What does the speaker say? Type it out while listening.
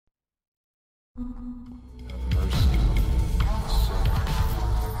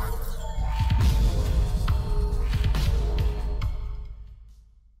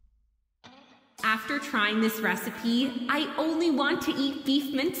After trying this recipe, I only want to eat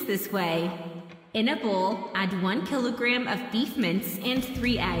beef mince this way. In a bowl, add 1 kilogram of beef mince and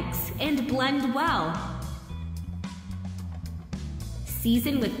 3 eggs and blend well.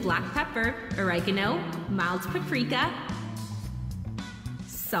 Season with black pepper, oregano, mild paprika,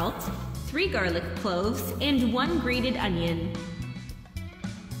 salt, 3 garlic cloves, and 1 grated onion.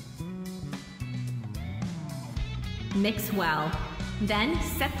 Mix well. Then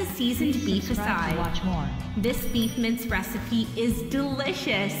set the seasoned beef aside. Watch more. This beef mince recipe is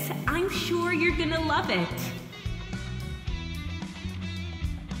delicious. I'm sure you're gonna love it.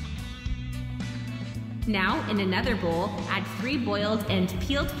 Now, in another bowl, add 3 boiled and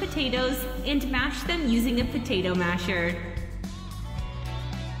peeled potatoes and mash them using a potato masher.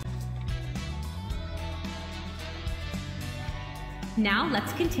 Now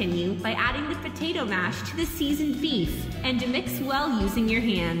let's continue by adding the potato mash to the seasoned beef and mix well using your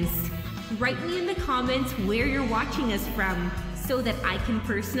hands. Write me in the comments where you're watching us from so that I can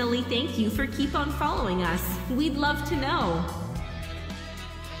personally thank you for keep on following us. We'd love to know.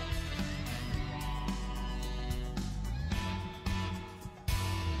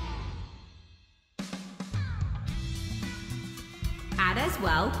 Add as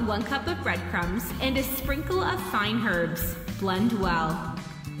well 1 cup of breadcrumbs and a sprinkle of fine herbs. Blend well.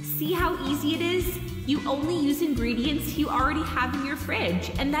 See how easy it is? You only use ingredients you already have in your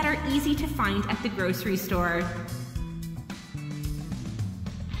fridge and that are easy to find at the grocery store.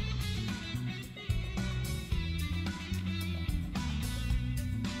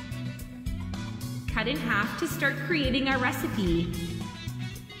 Cut in half to start creating our recipe.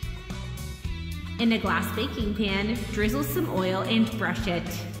 In a glass baking pan, drizzle some oil and brush it.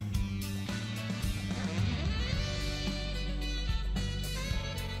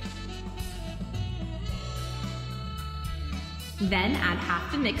 Then add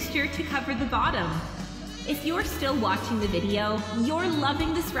half the mixture to cover the bottom. If you're still watching the video, you're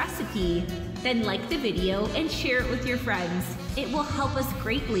loving this recipe. Then like the video and share it with your friends. It will help us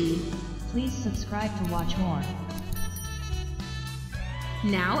greatly. Please subscribe to watch more.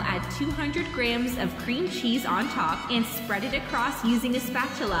 Now add 200 grams of cream cheese on top and spread it across using a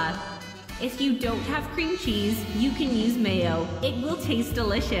spatula. If you don't have cream cheese, you can use mayo. It will taste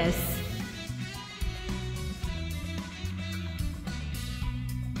delicious.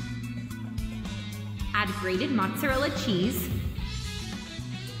 Add grated mozzarella cheese,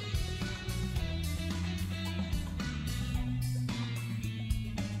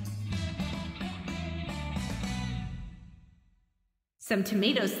 some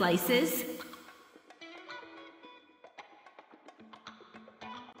tomato slices,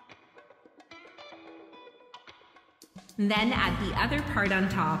 then add the other part on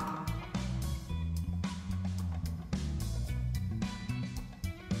top.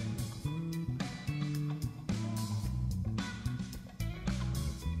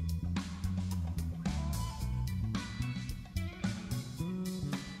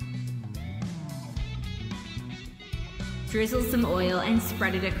 Drizzle some oil and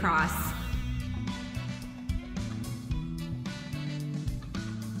spread it across.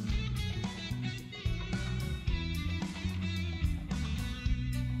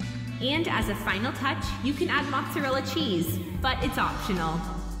 And as a final touch, you can add mozzarella cheese, but it's optional.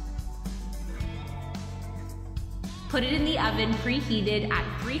 Put it in the oven preheated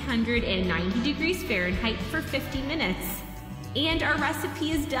at 390 degrees Fahrenheit for 50 minutes. And our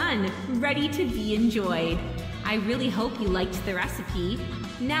recipe is done, ready to be enjoyed. I really hope you liked the recipe.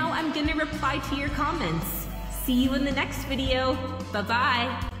 Now I'm gonna reply to your comments. See you in the next video.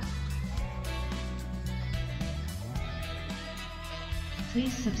 Bye-bye.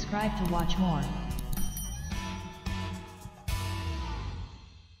 Please subscribe to watch more.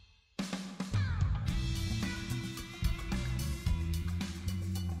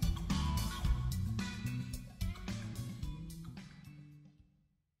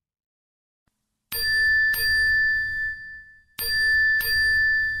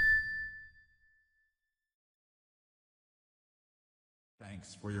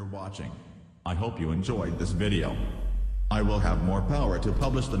 Thanks for your watching. I hope you enjoyed this video. I will have more power to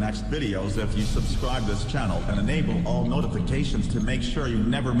publish the next videos if you subscribe this channel and enable all notifications to make sure you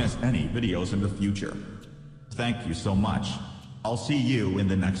never miss any videos in the future. Thank you so much. I'll see you in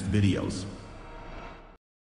the next videos.